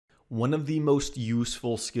One of the most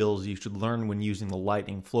useful skills you should learn when using the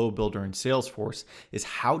Lightning Flow Builder in Salesforce is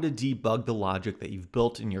how to debug the logic that you've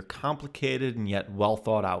built in your complicated and yet well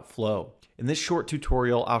thought out flow. In this short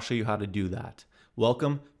tutorial, I'll show you how to do that.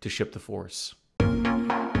 Welcome to Ship the Force.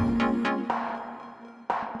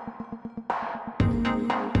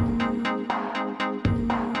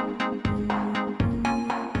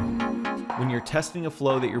 When you're testing a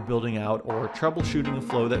flow that you're building out or troubleshooting a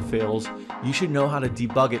flow that fails, you should know how to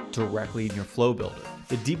debug it directly in your flow builder.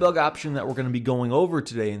 The debug option that we're going to be going over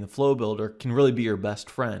today in the flow builder can really be your best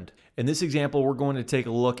friend. In this example, we're going to take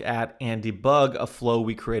a look at and debug a flow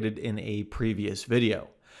we created in a previous video.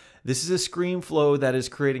 This is a screen flow that is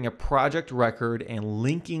creating a project record and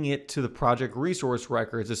linking it to the project resource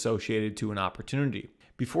records associated to an opportunity.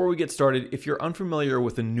 Before we get started, if you're unfamiliar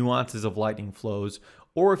with the nuances of Lightning flows,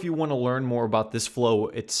 or if you want to learn more about this flow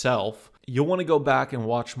itself, you'll want to go back and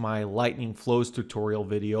watch my Lightning Flows tutorial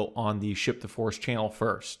video on the Ship the Force channel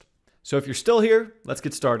first. So if you're still here, let's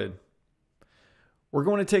get started. We're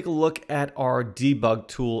going to take a look at our Debug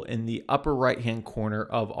tool in the upper right-hand corner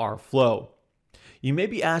of our flow. You may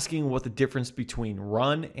be asking what the difference between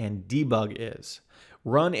run and debug is.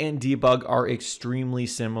 Run and debug are extremely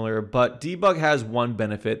similar, but debug has one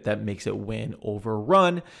benefit that makes it win over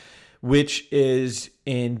run, which is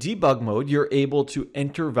in debug mode, you're able to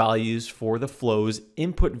enter values for the flow's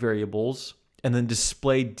input variables and then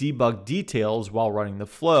display debug details while running the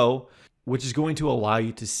flow, which is going to allow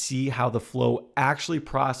you to see how the flow actually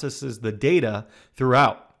processes the data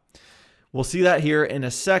throughout. We'll see that here in a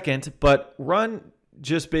second, but run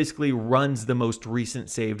just basically runs the most recent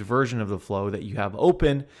saved version of the flow that you have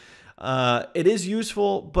open. It is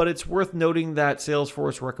useful, but it's worth noting that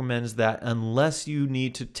Salesforce recommends that unless you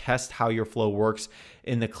need to test how your flow works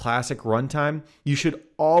in the classic runtime, you should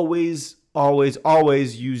always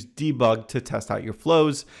use debug to test out your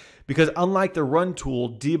flows, because unlike the run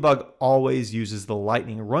tool, debug always uses the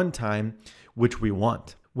Lightning runtime, which we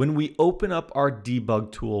want. When we open up our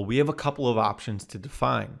debug tool, we have a couple of options to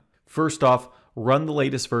define. First off, run the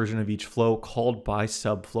latest version of each flow called by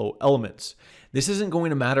subflow elements. This isn't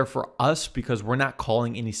going to matter for us because we're not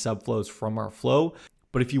calling any subflows from our flow,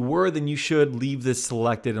 but if you were, then you should leave this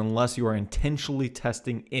selected unless you are intentionally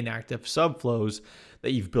testing inactive subflows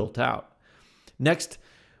that you've built out. Next,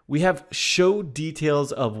 we have show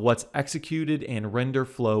details of what's executed and render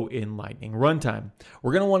flow in Lightning runtime.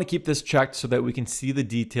 We're going to want to keep this checked so that we can see the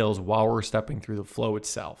details while we're stepping through the flow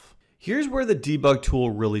itself. Here's where the debug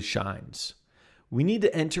tool really shines. We need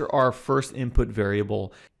to enter our first input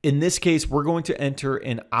variable. In this case, we're going to enter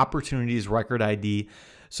an opportunities record ID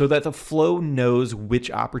so that the flow knows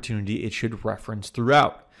which opportunity it should reference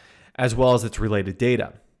throughout, as well as its related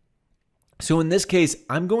data. So in this case,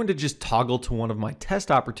 I'm going to just toggle to one of my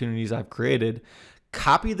test opportunities I've created,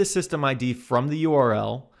 copy the system ID from the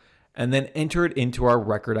URL, and then enter it into our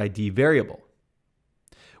record ID variable.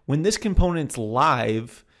 When this component's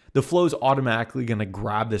live, the flow is automatically going to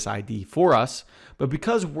grab this ID for us, but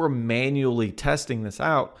because we're manually testing this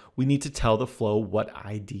out, we need to tell the flow what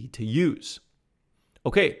ID to use.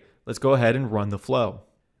 Okay, let's go ahead and run the flow.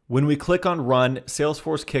 When we click on run,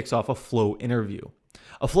 Salesforce kicks off a flow interview.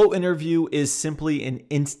 A flow interview is simply an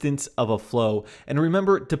instance of a flow. And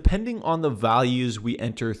remember, depending on the values we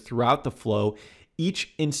enter throughout the flow,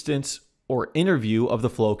 each instance or interview of the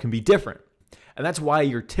flow can be different. And that's why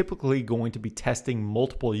you're typically going to be testing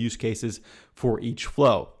multiple use cases for each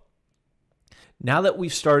flow. Now that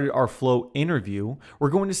we've started our flow interview, we're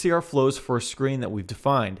going to see our flow's first screen that we've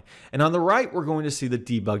defined. And on the right, we're going to see the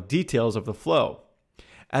debug details of the flow.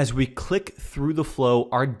 As we click through the flow,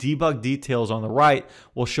 our debug details on the right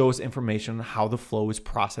will show us information on how the flow is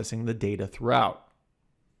processing the data throughout.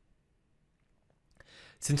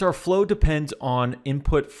 Since our flow depends on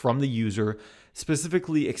input from the user,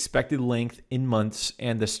 specifically expected length in months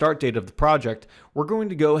and the start date of the project, we're going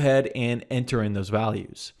to go ahead and enter in those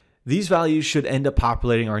values. These values should end up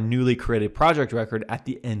populating our newly created project record at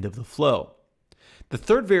the end of the flow. The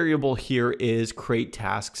third variable here is create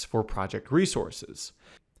tasks for project resources.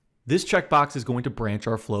 This checkbox is going to branch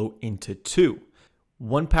our flow into two.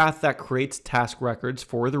 One path that creates task records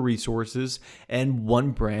for the resources and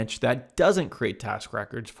one branch that doesn't create task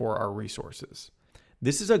records for our resources.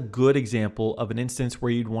 This is a good example of an instance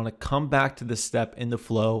where you'd want to come back to the step in the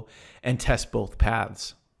flow and test both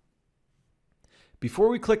paths. Before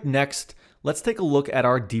we click next, let's take a look at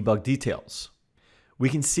our debug details. We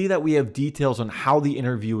can see that we have details on how the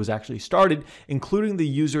interview was actually started, including the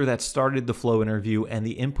user that started the flow interview and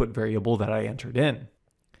the input variable that I entered in.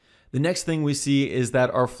 The next thing we see is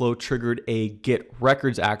that our flow triggered a get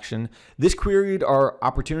records action. This queried our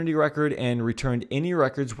opportunity record and returned any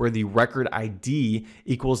records where the record ID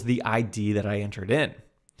equals the ID that I entered in.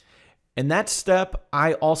 In that step,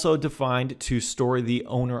 I also defined to store the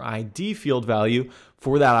owner ID field value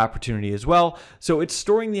for that opportunity as well. So it's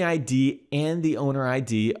storing the ID and the owner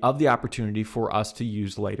ID of the opportunity for us to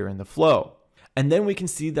use later in the flow. And then we can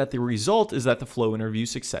see that the result is that the flow interview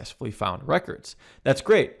successfully found records. That's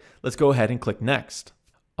great. Let's go ahead and click next.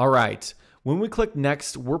 All right, when we click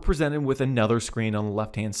next, we're presented with another screen on the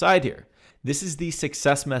left-hand side here. This is the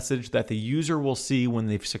success message that the user will see when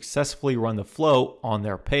they've successfully run the flow on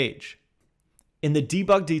their page. In the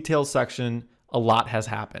debug details section, a lot has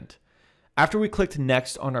happened. After we clicked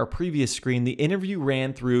next on our previous screen, the interview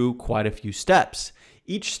ran through quite a few steps.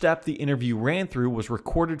 Each step the interview ran through was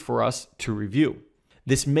recorded for us to review.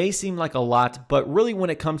 This may seem like a lot, but really when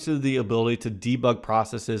it comes to the ability to debug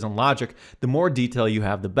processes and logic, the more detail you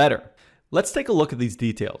have, the better. Let's take a look at these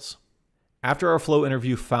details. After our flow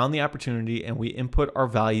interview found the opportunity and we input our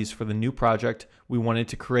values for the new project we wanted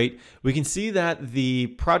to create, we can see that the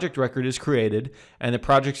project record is created and the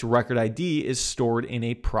project's record ID is stored in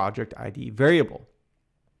a project ID variable.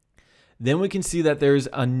 Then we can see that there's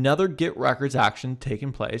another get records action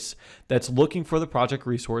taking place that's looking for the project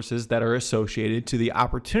resources that are associated to the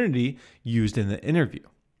opportunity used in the interview.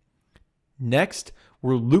 Next,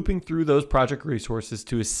 we're looping through those project resources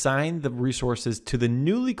to assign the resources to the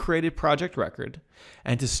newly created project record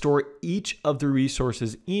and to store each of the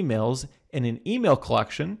resources' emails in an email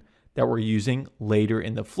collection that we're using later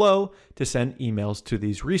in the flow to send emails to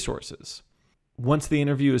these resources. Once the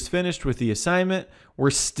interview is finished with the assignment, we're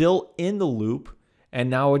still in the loop, and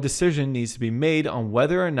now a decision needs to be made on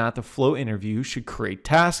whether or not the flow interview should create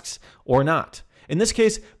tasks or not. In this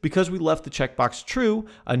case, because we left the checkbox true,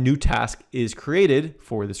 a new task is created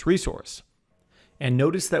for this resource. And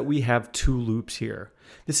notice that we have two loops here.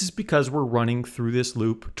 This is because we're running through this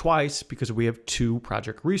loop twice because we have two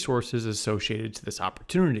project resources associated to this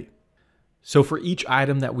opportunity. So for each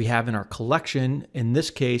item that we have in our collection, in this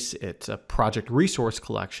case, it's a project resource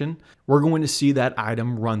collection, we're going to see that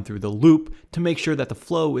item run through the loop to make sure that the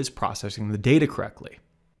flow is processing the data correctly.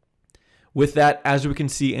 With that, as we can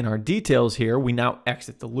see in our details here, we now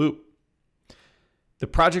exit the loop. The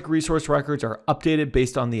project resource records are updated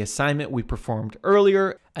based on the assignment we performed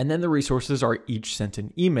earlier, and then the resources are each sent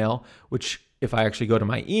an email, which if I actually go to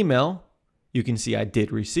my email, you can see I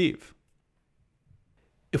did receive.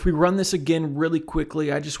 If we run this again really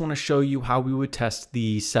quickly, I just want to show you how we would test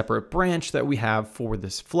the separate branch that we have for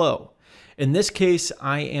this flow. In this case,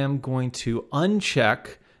 I am going to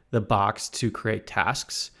uncheck the box to create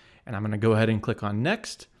tasks, and I'm going to go ahead and click on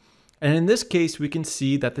next. And in this case, we can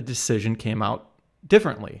see that the decision came out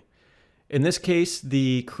differently. In this case,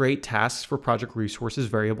 the create tasks for project resources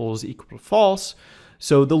variable is equal to false,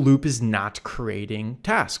 so the loop is not creating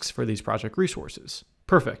tasks for these project resources.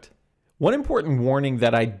 Perfect. One important warning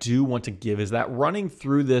that I do want to give is that running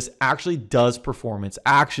through this actually does performance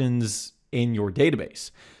actions in your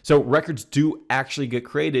database. So records do actually get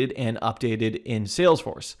created and updated in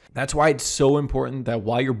Salesforce. That's why it's so important that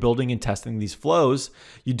while you're building and testing these flows,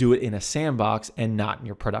 you do it in a sandbox and not in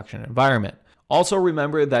your production environment. Also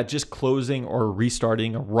remember that just closing or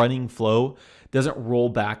restarting a running flow doesn't roll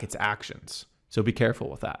back its actions. So be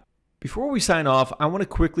careful with that. Before we sign off, I want to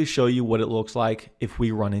quickly show you what it looks like if we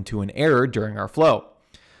run into an error during our flow.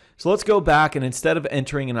 So let's go back, and instead of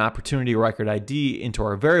entering an opportunity record ID into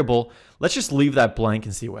our variable, let's just leave that blank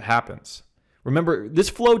and see what happens. Remember, this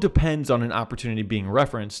flow depends on an opportunity being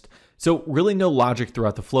referenced, so really no logic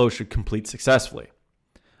throughout the flow should complete successfully.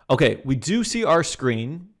 Okay, we do see our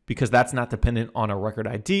screen because that's not dependent on a record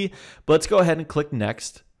ID, but let's go ahead and click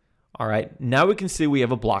next. All right, now we can see we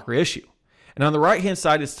have a blocker issue. And on the right-hand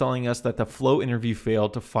side, it's telling us that the flow interview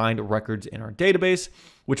failed to find records in our database,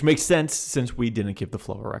 which makes sense since we didn't give the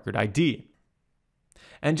flow a record ID.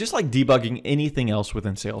 And just like debugging anything else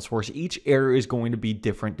within Salesforce, each error is going to be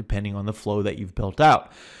different depending on the flow that you've built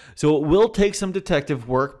out. So it will take some detective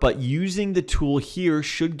work, but using the tool here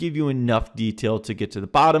should give you enough detail to get to the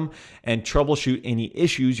bottom and troubleshoot any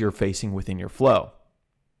issues you're facing within your flow.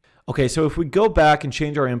 Okay, so if we go back and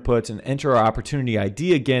change our inputs and enter our opportunity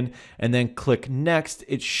ID again, and then click next,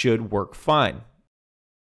 it should work fine.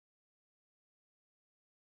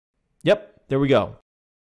 Yep, there we go.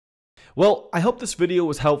 Well, I hope this video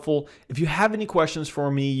was helpful. If you have any questions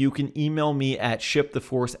for me, you can email me at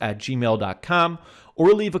shiptheforce@gmail.com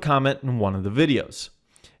or leave a comment in one of the videos.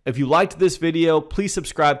 If you liked this video, please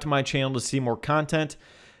subscribe to my channel to see more content.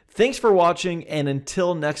 Thanks for watching, and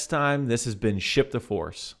until next time, this has been Ship the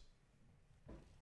Force.